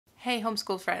Hey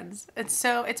homeschool friends.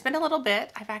 It's been a little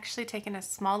bit. I've actually taken a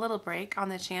small little break on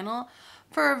the channel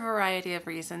for a variety of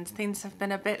reasons. Things have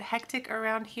been a bit hectic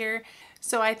around here.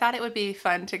 So I thought it would be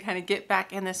fun to kind of get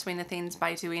back in the swing of things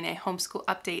by doing a homeschool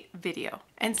update video.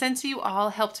 And since you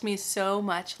all helped me so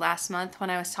much last month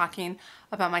when I was talking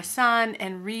about my son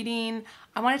and reading,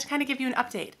 I wanted to kind of give you an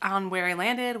update on where I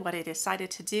landed, what I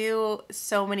decided to do,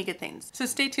 so many good things. So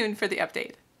stay tuned for the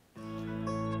update.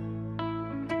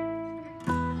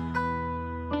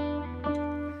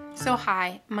 So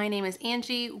hi, my name is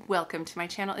Angie. Welcome to my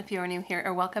channel if you are new here,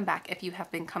 or welcome back if you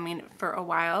have been coming for a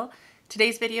while.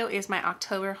 Today's video is my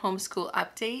October homeschool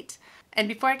update. And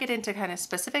before I get into kind of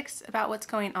specifics about what's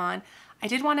going on, I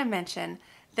did want to mention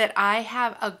that I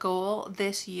have a goal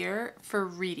this year for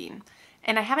reading.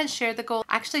 And I haven't shared the goal.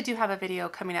 I actually do have a video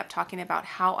coming up talking about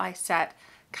how I set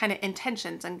kind of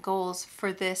intentions and goals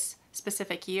for this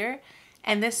specific year.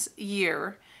 And this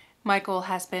year, my goal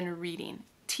has been reading.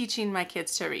 Teaching my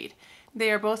kids to read. They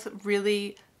are both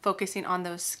really focusing on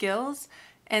those skills,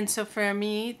 and so for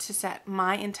me to set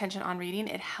my intention on reading,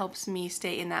 it helps me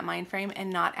stay in that mind frame and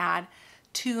not add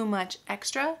too much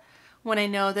extra when I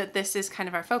know that this is kind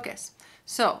of our focus.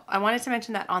 So I wanted to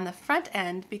mention that on the front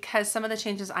end because some of the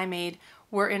changes I made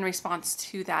were in response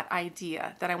to that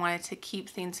idea that I wanted to keep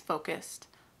things focused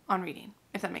on reading,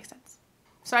 if that makes sense.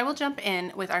 So I will jump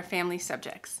in with our family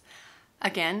subjects.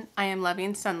 Again, I am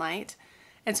loving Sonlight.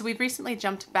 And so we've recently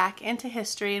jumped back into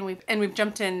history, and we've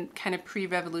jumped in kind of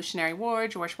pre-Revolutionary War,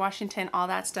 George Washington, all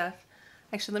that stuff.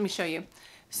 Actually, let me show you.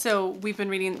 So we've been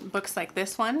reading books like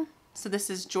this one. So this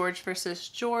is George versus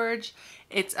George.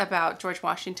 It's about George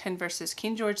Washington versus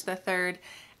King George III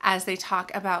as they talk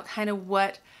about kind of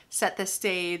what set the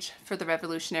stage for the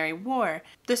Revolutionary War.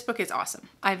 This book is awesome.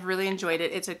 I've really enjoyed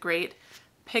it. It's a great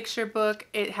picture book.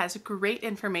 It has great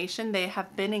information. They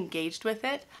have been engaged with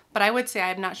it, but I would say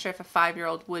I'm not sure if a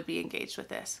 5-year-old would be engaged with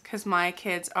this because my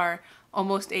kids are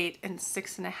almost 8 and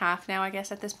 6.5 now, I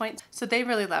guess, at this point. So they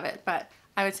really love it, but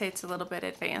I would say it's a little bit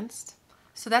advanced.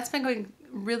 So that's been going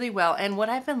really well. And what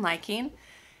I've been liking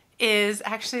is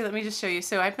actually, let me just show you.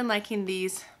 So I've been liking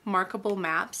these markable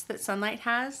maps that Sonlight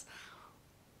has.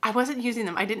 I wasn't using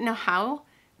them. I didn't know how,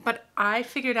 but I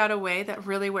figured out a way that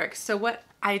really works. So what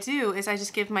I do is I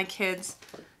just give my kids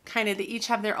kind of, they each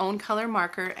have their own color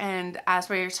marker, and as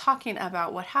we were talking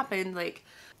about what happened, like,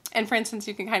 and for instance,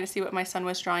 you can kind of see what my son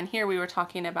was drawing here. We were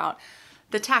talking about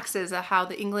the taxes, how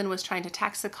the England was trying to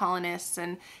tax the colonists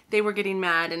and they were getting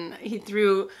mad, and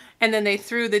then they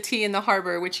threw the tea in the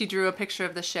harbor, which he drew a picture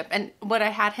of the ship. And what I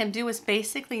had him do was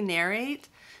basically narrate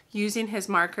using his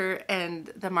marker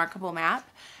and the markable map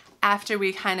after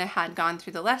we kind of had gone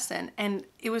through the lesson. And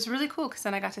it was really cool because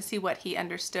then I got to see what he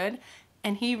understood,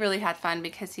 and he really had fun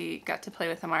because he got to play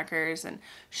with the markers and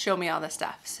show me all the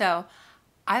stuff. So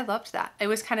I loved that. It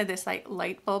was kind of this like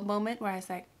light bulb moment where I was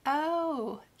like,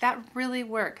 oh, that really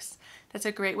works. That's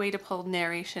a great way to pull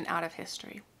narration out of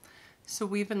history. So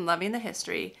we've been loving the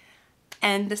history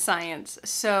and the science.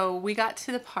 So we got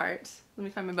to the part, let me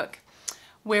find my book,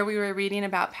 where we were reading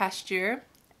about Pasteur.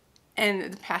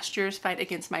 And the Pasteur's fight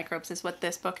against microbes is what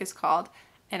this book is called.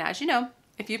 And as you know,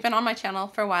 if you've been on my channel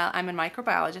for a while, I'm a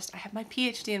microbiologist. I have my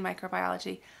PhD in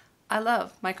microbiology. I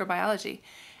love microbiology.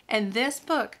 And this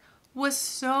book was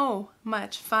so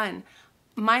much fun.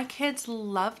 My kids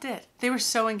loved it. They were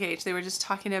so engaged. They were just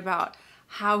talking about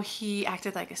how he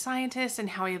acted like a scientist and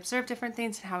how he observed different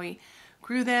things and how he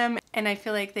grew them. And I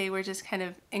feel like they were just kind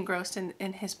of engrossed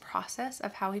in his process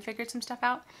of how he figured some stuff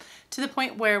out, to the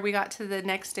point where we got to the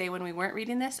next day when we weren't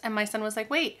reading this and my son was like,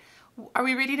 wait, are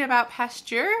we reading about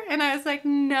Pasteur? And I was like,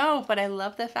 no, but I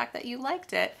love the fact that you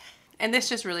liked it. And this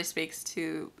just really speaks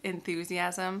to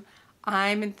enthusiasm.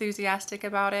 I'm enthusiastic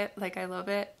about it. Like, I love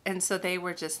it. And so they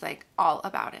were just like all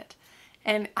about it.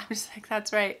 And I'm just like,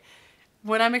 that's right.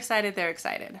 When I'm excited, they're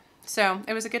excited. So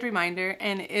it was a good reminder,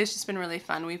 and it's just been really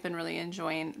fun. We've been really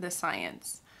enjoying the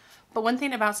science. But one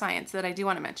thing about science that I do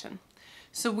want to mention.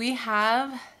 So we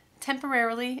have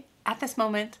temporarily, at this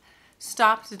moment,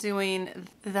 stopped doing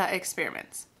the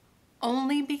experiments.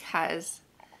 Only because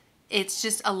it's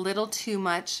just a little too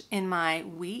much in my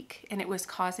week, and it was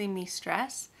causing me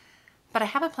stress. But I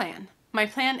have a plan. My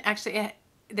plan, actually,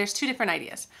 there's two different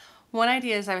ideas. One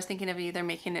idea is I was thinking of either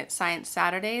making it Science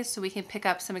Saturdays so we can pick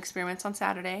up some experiments on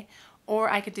Saturday, or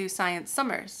I could do Science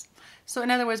Summers. So in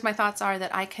other words, my thoughts are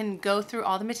that I can go through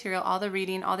all the material, all the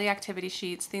reading, all the activity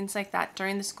sheets, things like that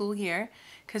during the school year,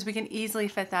 because we can easily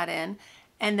fit that in,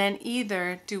 and then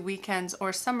either do weekends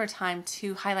or summertime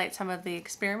to highlight some of the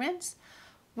experiments,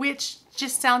 which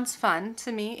just sounds fun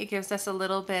to me. It gives us a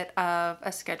little bit of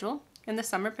a schedule in the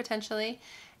summer potentially,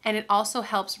 and it also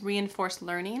helps reinforce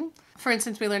learning. For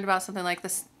instance, we learned about something like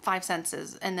the five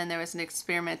senses, and then there was an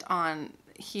experiment on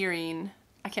hearing.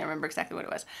 I can't remember exactly what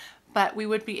it was, but we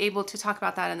would be able to talk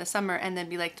about that in the summer and then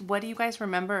be like, what do you guys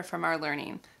remember from our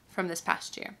learning from this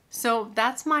past year? So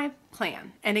that's my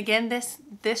plan. And again,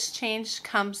 this change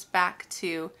comes back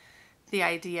to the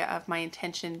idea of my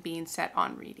intention being set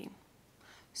on reading.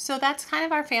 So that's kind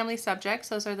of our family subjects.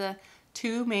 Those are the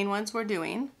two main ones we're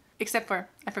doing, except for,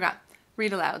 I forgot,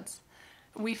 read-alouds.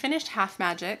 We finished Half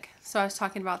Magic, so I was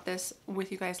talking about this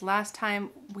with you guys last time.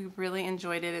 We really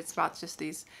enjoyed it. It's about just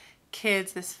these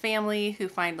kids, this family who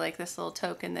find like this little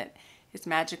token that is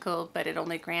magical, but it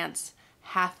only grants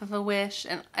half of a wish,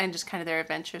 and just kind of their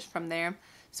adventures from there.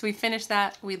 So we finished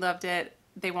that. We loved it.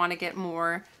 They want to get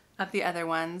more of the other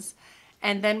ones.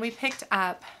 And then we picked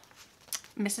up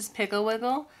Mrs.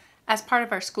 Pigglewiggle as part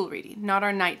of our school reading, not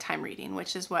our nighttime reading,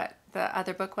 which is what the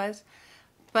other book was.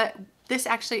 But this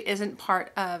actually isn't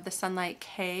part of the Sonlight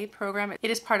K program. It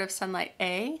is part of Sonlight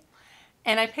A.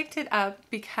 And I picked it up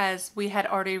because we had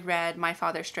already read My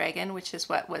Father's Dragon, which is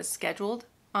what was scheduled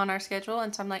on our schedule.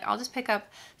 And so I'm like, I'll just pick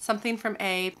up something from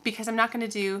A because I'm not going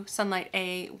to do Sonlight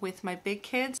A with my big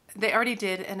kids. They already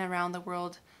did an Around the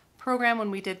World program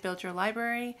when we did Build Your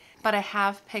Library, but I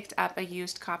have picked up a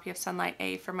used copy of Sonlight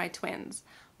A for my twins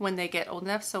when they get old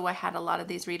enough. So I had a lot of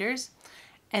these readers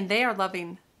and they are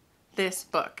loving this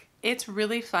book. It's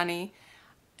really funny.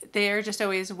 They're just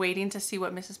always waiting to see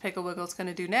what Mrs. Pigglewiggle is going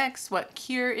to do next. What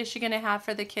cure is she going to have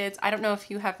for the kids? I don't know if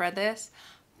you have read this,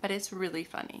 but it's really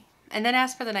funny. And then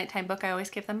as for the nighttime book, I always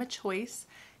give them a choice.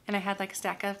 And I had like a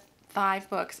stack of 5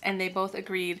 books and they both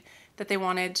agreed that they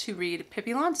wanted to read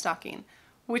Pippi Longstocking,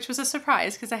 which was a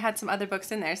surprise because I had some other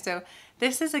books in there. So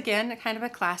this is again kind of a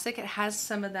classic. It has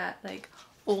some of that like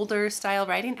older style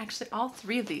writing. Actually, all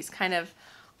 3 of these kind of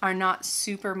are not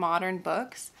super modern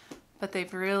books, but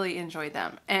they've really enjoyed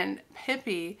them. And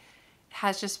Pippi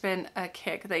has just been a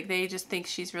kick. Like they just think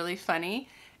she's really funny.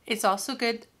 It's also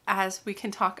good as we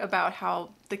can talk about how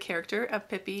the character of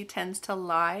Pippi tends to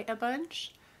lie a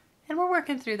bunch. And we're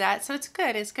working through that. So it's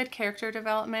good. It's good character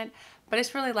development, but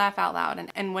it's really laugh out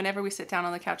loud. And whenever we sit down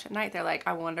on the couch at night, they're like,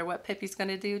 I wonder what Pippi's going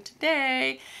to do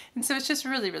today. And so it's just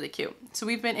really, really cute. So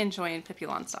we've been enjoying Pippi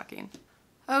Longstocking.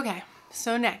 Okay,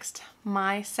 so next,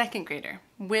 my second grader,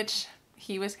 which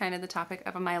he was kind of the topic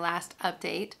of my last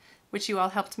update, which you all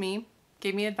helped me,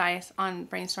 gave me advice on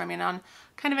brainstorming on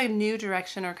kind of a new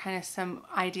direction or kind of some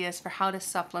ideas for how to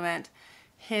supplement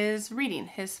his reading,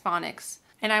 his phonics.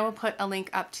 And I will put a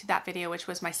link up to that video, which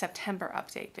was my September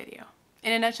update video.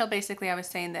 In a nutshell, basically, I was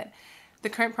saying that the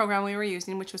current program we were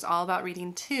using, which was all about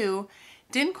reading 2,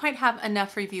 didn't quite have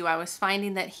enough review. I was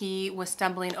finding that he was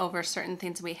stumbling over certain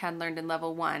things we had learned in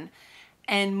level 1.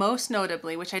 And most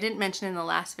notably, which I didn't mention in the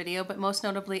last video, but most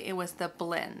notably it was the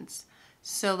blends.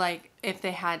 So like if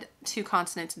they had 2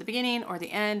 consonants at the beginning or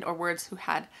the end, or words who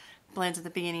had blends at the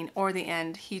beginning or the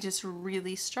end, he just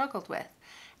really struggled with.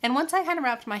 And once I kind of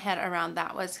wrapped my head around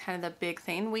that was kind of the big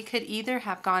thing, we could either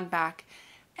have gone back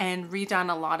and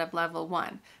redone a lot of level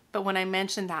 1. But when I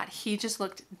mentioned that, he just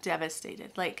looked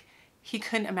devastated. Like he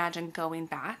couldn't imagine going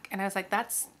back. And I was like,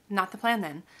 that's not the plan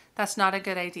then. That's not a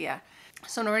good idea.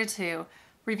 So in order to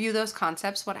review those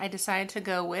concepts, what I decided to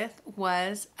go with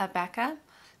was Abeka.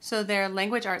 So their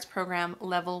language arts program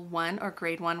level 1 or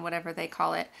grade 1, whatever they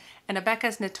call it. And Abeka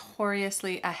is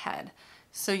notoriously ahead.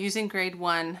 So using grade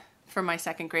 1 for my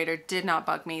second grader did not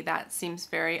bug me. That seems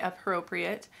very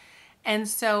appropriate. And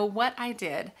so what I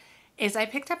did is I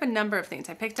picked up a number of things.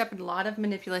 I picked up a lot of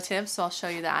manipulatives, so I'll show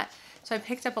you that. So I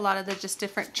picked up a lot of the just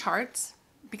different charts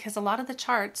because a lot of the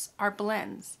charts are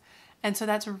blends. And so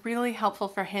that's really helpful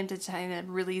for him to kind of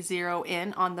really zero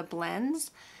in on the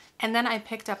blends. And then I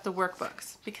picked up the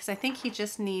workbooks because I think he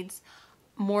just needs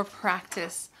more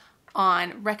practice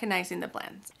on recognizing the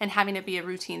blends and having it be a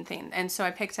routine thing. And so I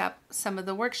picked up some of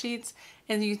the worksheets,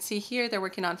 and you can see here they're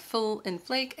working on full and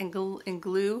flake and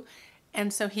glue.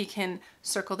 And so he can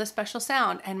circle the special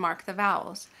sound and mark the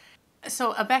vowels.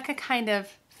 So Abeka kind of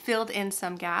filled in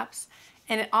some gaps,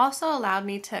 and it also allowed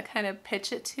me to kind of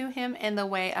pitch it to him in the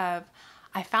way of,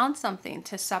 I found something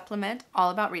to supplement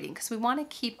All About Reading, because we want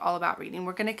to keep All About Reading.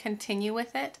 We're going to continue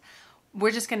with it.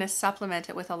 We're just going to supplement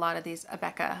it with a lot of these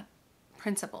Abeka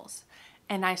principles.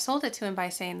 And I sold it to him by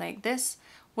saying, like, this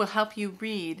will help you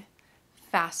read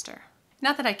faster.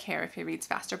 Not that I care if he reads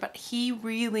faster, but he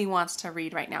really wants to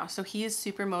read right now. So he is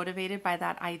super motivated by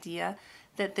that idea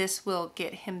that this will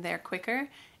get him there quicker.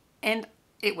 And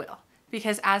it will.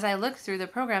 Because as I look through the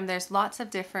program, there's lots of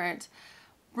different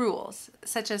rules,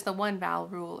 such as the 1 vowel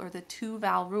rule or the 2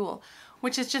 vowel rule,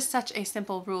 which is just such a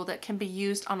simple rule that can be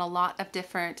used on a lot of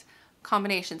different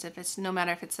combinations, if it's no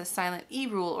matter if it's a silent E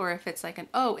rule or if it's like an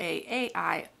O-A,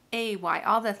 A-I, A-Y,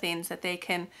 all the things that they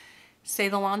can say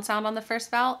the long sound on the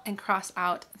first vowel and cross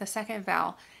out the second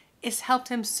vowel. It's helped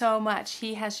him so much.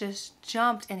 He has just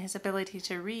jumped in his ability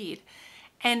to read.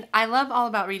 And I love All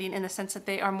About Reading in the sense that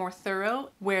they are more thorough,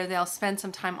 where they'll spend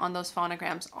some time on those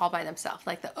phonograms all by themselves,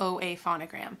 like the OA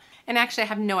phonogram. And actually, I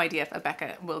have no idea if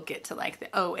Abeka will get to like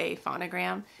the OA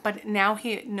phonogram, but now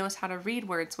he knows how to read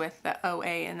words with the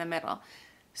OA in the middle.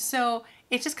 So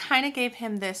it just kind of gave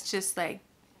him this just like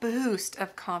boost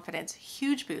of confidence,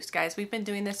 huge boost, guys. We've been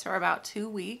doing this for about 2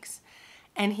 weeks,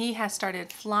 and he has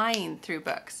started flying through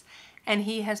books, and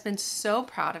he has been so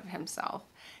proud of himself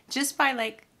just by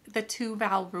like the 2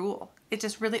 vowel rule. It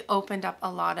just really opened up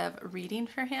a lot of reading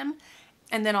for him,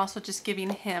 and then also just giving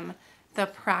him the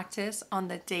practice on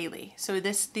the daily. So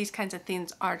these kinds of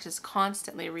things are just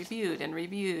constantly reviewed and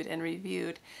reviewed and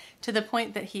reviewed to the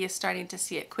point that he is starting to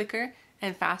see it quicker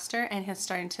and faster, and he's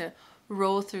starting to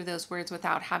roll through those words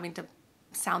without having to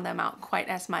sound them out quite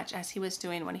as much as he was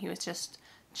doing when he was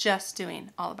just doing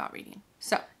All About Reading.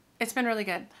 So it's been really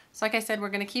good. So like I said, we're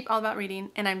going to keep All About Reading,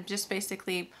 and I'm just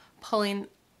basically pulling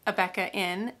Abeka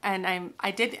in, and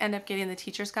I did end up getting the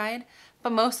teacher's guide,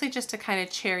 but mostly just to kind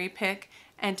of cherry pick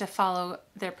and to follow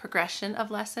their progression of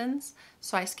lessons.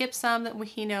 So I skip some that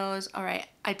he knows, all right,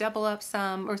 I double up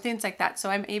some, or things like that.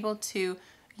 So I'm able to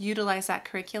utilize that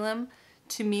curriculum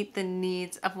to meet the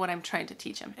needs of what I'm trying to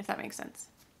teach him, if that makes sense.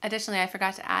 Additionally, I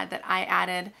forgot to add that I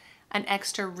added an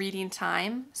extra reading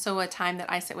time, so a time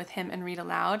that I sit with him and read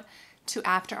aloud, to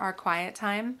after our quiet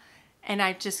time, and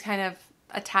I just kind of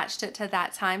attached it to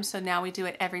that time, so now we do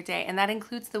it every day, and that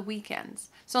includes the weekends.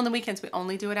 So on the weekends we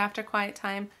only do it after quiet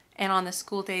time, and on the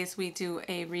school days we do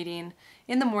a reading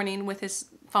in the morning with his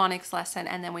phonics lesson,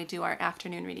 and then we do our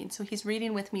afternoon reading. So he's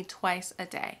reading with me twice a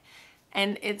day,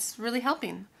 and it's really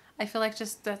helping. I feel like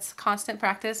just that's constant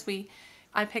practice.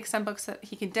 I pick some books that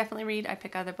he can definitely read. I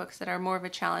pick other books that are more of a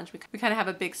challenge. We kind of have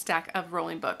a big stack of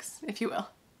rolling books, if you will.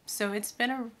 So it's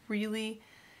been a really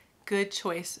good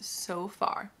choice so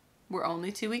far. We're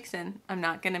only 2 weeks in. I'm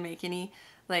not going to make any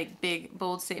like big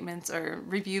bold statements or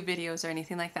review videos or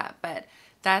anything like that, but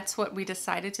that's what we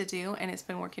decided to do, and it's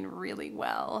been working really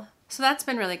well. So that's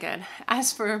been really good.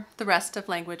 As for the rest of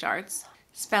language arts,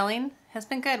 spelling has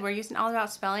been good. We're using All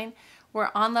About Spelling.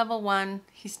 We're on level 1.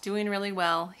 He's doing really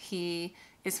well. He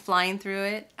is flying through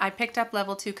it. I picked up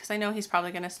level 2 because I know he's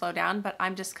probably going to slow down, but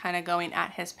I'm just kind of going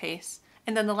at his pace.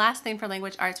 And then the last thing for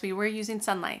language arts, we were using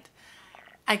Sonlight.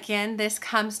 Again, this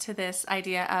comes to this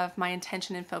idea of my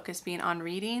intention and focus being on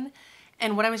reading.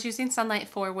 And what I was using Sonlight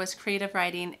for was creative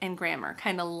writing and grammar,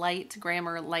 kind of light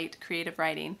grammar, light creative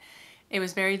writing. It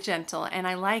was very gentle, and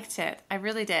I liked it. I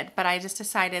really did. But I just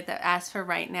decided that as for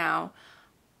right now,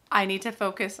 I need to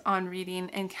focus on reading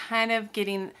and kind of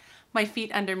getting my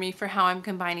feet under me for how I'm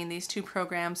combining these 2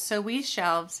 programs. So we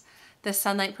shelved the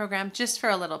Sonlight program just for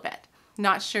a little bit.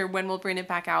 Not sure when we'll bring it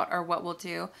back out or what we'll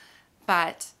do,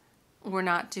 but we're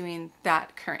not doing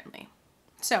that currently.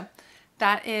 So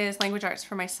that is language arts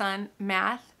for my son.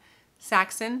 Math,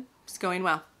 Saxon, is going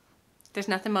well. There's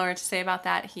nothing more to say about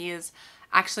that. He is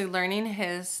actually learning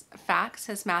his facts,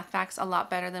 his math facts, a lot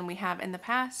better than we have in the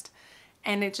past.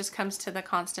 And it just comes to the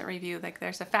constant review. Like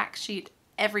there's a fact sheet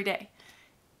every day,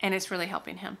 and it's really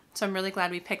helping him. So I'm really glad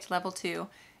we picked level 2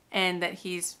 and that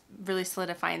he's really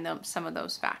solidifying some of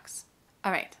those facts.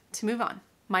 All right, to move on.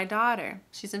 My daughter,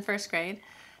 she's in 1st grade.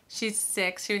 She's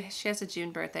 6. She has a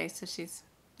June birthday, so she's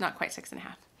not quite 6 and a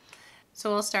half.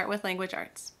 So we'll start with language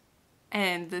arts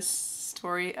and this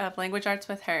story of language arts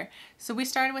with her. So we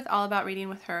started with All About Reading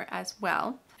with her as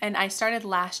well. And I started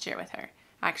last year with her,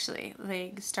 actually,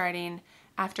 like starting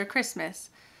after Christmas.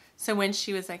 So when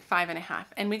she was like 5 and a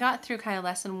half. And we got through kind of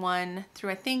lesson 1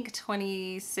 through I think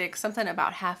 26, something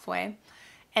about halfway.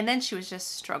 And then she was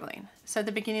just struggling. So at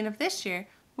the beginning of this year,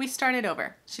 we started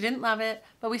over. She didn't love it,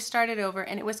 but we started over,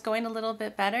 and it was going a little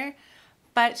bit better,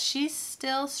 but she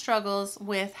still struggles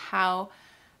with how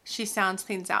she sounds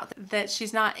things out, that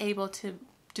she's not able to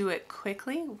do it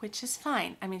quickly, which is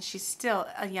fine. I mean, she's still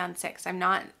a young 6. I'm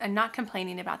not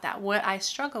complaining about that. What I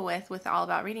struggle with the All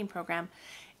About Reading program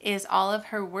is all of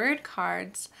her word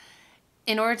cards.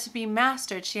 In order to be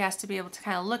mastered, she has to be able to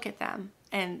kind of look at them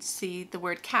and see the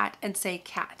word cat and say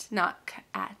cat, not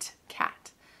cat,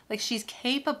 cat. Like she's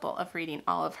capable of reading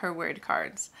all of her word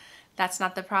cards. That's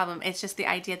not the problem. It's just the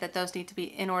idea that those need to be,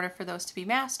 in order for those to be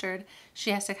mastered,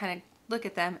 she has to kind of look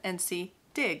at them and see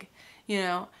dig, you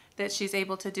know, that she's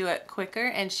able to do it quicker,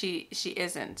 and she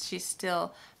isn't. She's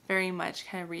still very much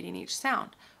kind of reading each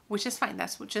sound, which is fine.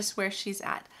 That's just where she's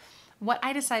at. What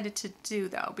I decided to do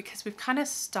though, because we've kind of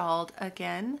stalled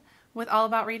again with All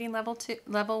About Reading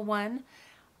level 1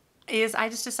 is I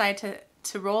just decided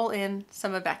to roll in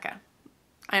some Abeka.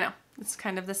 I know, it's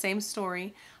kind of the same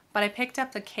story, but I picked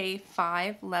up the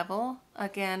K5 level.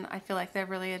 Again, I feel like they're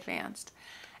really advanced.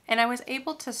 And I was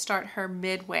able to start her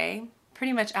midway,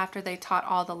 pretty much after they taught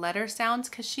all the letter sounds,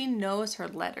 because she knows her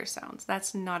letter sounds.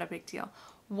 That's not a big deal.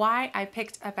 Why I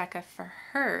picked Abeka for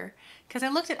her, because I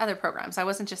looked at other programs. I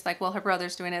wasn't just like, well, her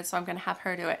brother's doing it, so I'm going to have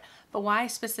her do it. But why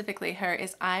specifically her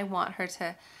is I want her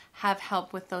to have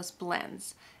help with those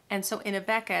blends. And so in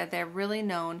Abeka, they're really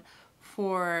known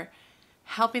for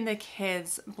helping the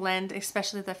kids blend,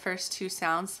 especially the first two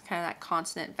sounds, kind of that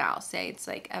consonant vowel. Say it's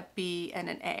like a B and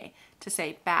an A, to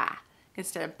say ba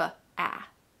instead of ba-ah.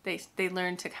 They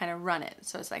learn to kind of run it.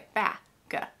 So it's like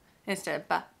ba-ga instead of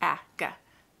ba-ah-ga.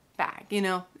 Bag, you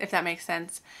know, if that makes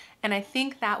sense. And I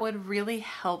think that would really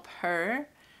help her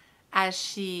as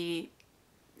she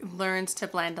learns to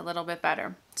blend a little bit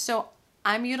better. So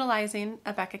I'm utilizing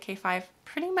Abeka K5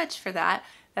 pretty much for that.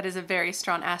 That is a very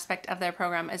strong aspect of their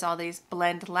program, is all these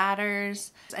blend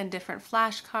ladders and different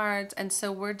flashcards. And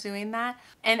so we're doing that.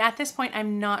 And at this point,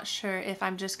 I'm not sure if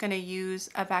I'm just going to use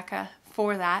Abeka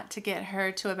for that to get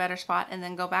her to a better spot and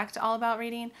then go back to All About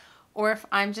Reading, or if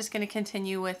I'm just going to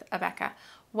continue with Abeka.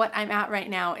 What I'm at right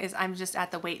now is I'm just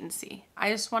at the wait and see.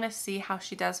 I just want to see how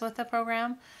she does with the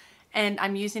program. And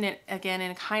I'm using it again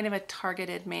in kind of a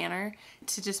targeted manner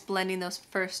to just blending those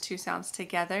first two sounds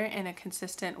together in a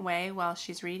consistent way while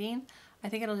she's reading. I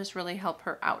think it'll just really help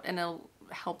her out and it'll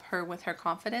help her with her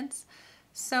confidence.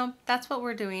 So that's what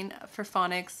we're doing for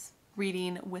phonics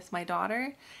reading with my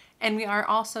daughter. And we are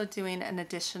also doing an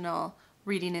additional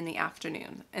reading in the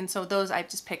afternoon. And so those I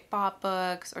just picked Bob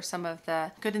books or some of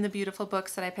the Good and the Beautiful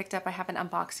books that I picked up. I have an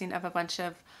unboxing of a bunch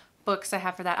of books I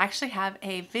have for that. I actually have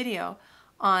a video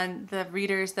on the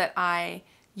readers that I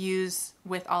use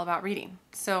with All About Reading.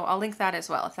 So I'll link that as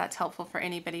well if that's helpful for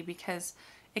anybody, because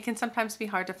it can sometimes be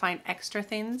hard to find extra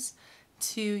things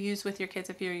to use with your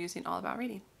kids if you're using All About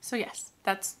Reading. So yes,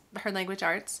 that's her language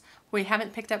arts. We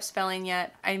haven't picked up spelling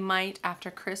yet. I might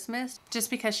after Christmas, just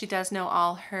because she does know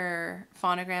all her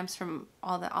phonograms from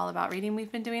all the All About Reading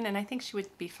we've been doing, and I think she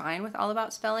would be fine with All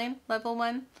About Spelling level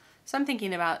 1. So I'm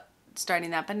thinking about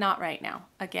starting that, but not right now.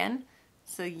 Again,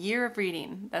 it's a year of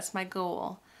reading. That's my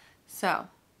goal. So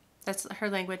that's her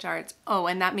language arts. Oh,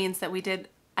 and that means that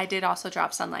I did also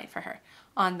drop Sonlight for her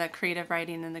on the creative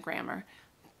writing and the grammar.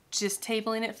 Just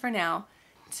tabling it for now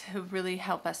to really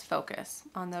help us focus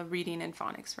on the reading and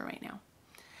phonics for right now.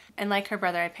 And like her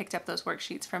brother, I picked up those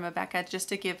worksheets from Abeka just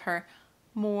to give her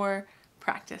more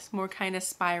practice, more kind of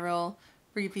spiral,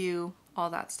 review, all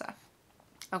that stuff.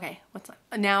 Okay, what's up?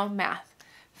 Now math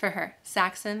for her.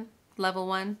 Saxon, level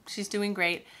 1. She's doing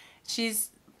great.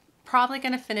 She's probably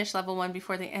going to finish level 1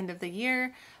 before the end of the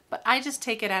year, but I just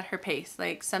take it at her pace.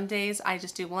 Like some days I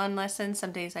just do 1 lesson,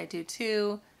 some days I do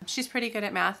 2. She's pretty good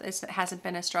at math. It hasn't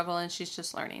been a struggle and she's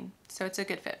just learning. So it's a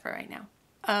good fit for right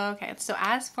now. Okay, so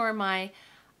as for my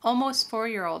almost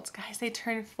 4-year-olds, guys, they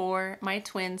turned 4. My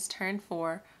twins turned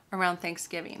 4 around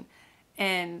Thanksgiving.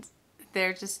 And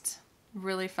they're just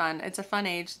really fun. It's a fun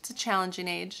age. It's a challenging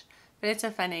age, but it's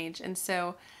a fun age. And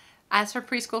so as for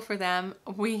preschool for them,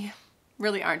 we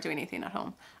really aren't doing anything at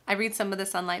home. I read some of the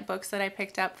Sonlight books that I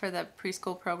picked up for the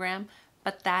preschool program,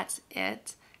 but that's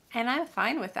it. And I'm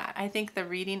fine with that. I think the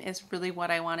reading is really what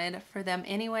I wanted for them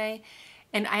anyway.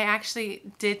 And I actually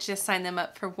did just sign them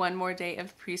up for 1 more day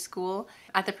of preschool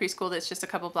at the preschool that's just a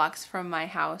couple blocks from my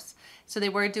house. So they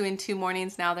were doing 2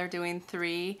 mornings, now they're doing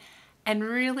 3. And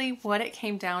really what it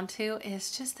came down to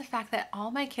is just the fact that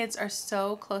all my kids are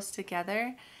so close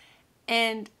together,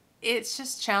 and it's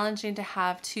just challenging to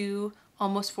have 2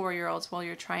 almost 4-year-olds while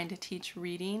you're trying to teach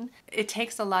reading. It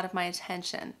takes a lot of my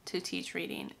attention to teach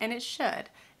reading, and it should.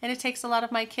 And it takes a lot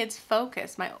of my kids'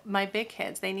 focus, my big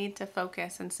kids. They need to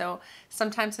focus. And so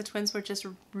sometimes the twins were just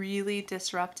really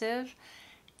disruptive.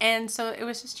 And so it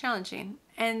was just challenging.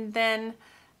 And then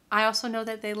I also know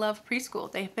that they love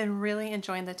preschool. They've been really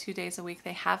enjoying the 2 days a week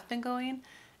they have been going.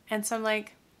 And so I'm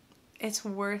like, it's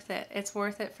worth it. It's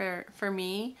worth it for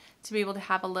me to be able to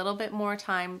have a little bit more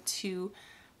time to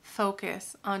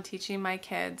focus on teaching my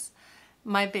kids,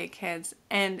 my big kids.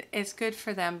 And it's good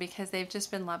for them because they've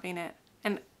just been loving it.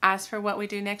 And as for what we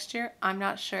do next year, I'm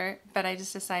not sure, but I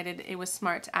just decided it was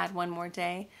smart to add 1 more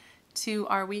day to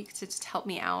our week to just help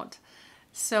me out.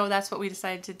 So that's what we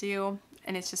decided to do,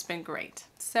 and it's just been great.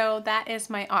 So that is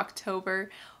my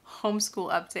October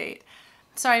homeschool update.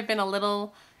 Sorry, I've been a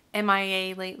little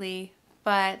MIA lately,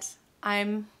 but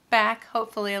I'm back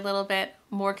hopefully a little bit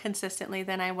more consistently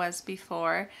than I was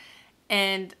before.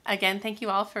 And again, thank you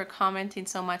all for commenting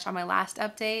so much on my last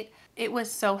update. It was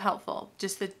so helpful.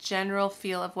 Just the general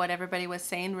feel of what everybody was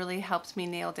saying really helped me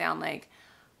nail down like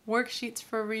worksheets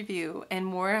for review and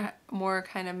more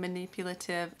kind of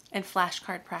manipulative and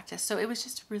flashcard practice. So it was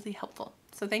just really helpful.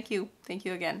 So thank you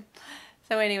again.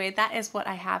 So anyway, that is what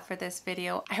I have for this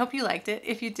video. I hope you liked it.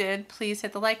 If you did, please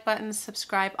hit the like button,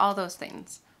 subscribe, all those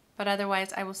things. But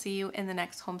otherwise, I will see you in the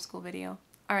next homeschool video.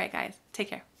 All right, guys, take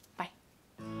care.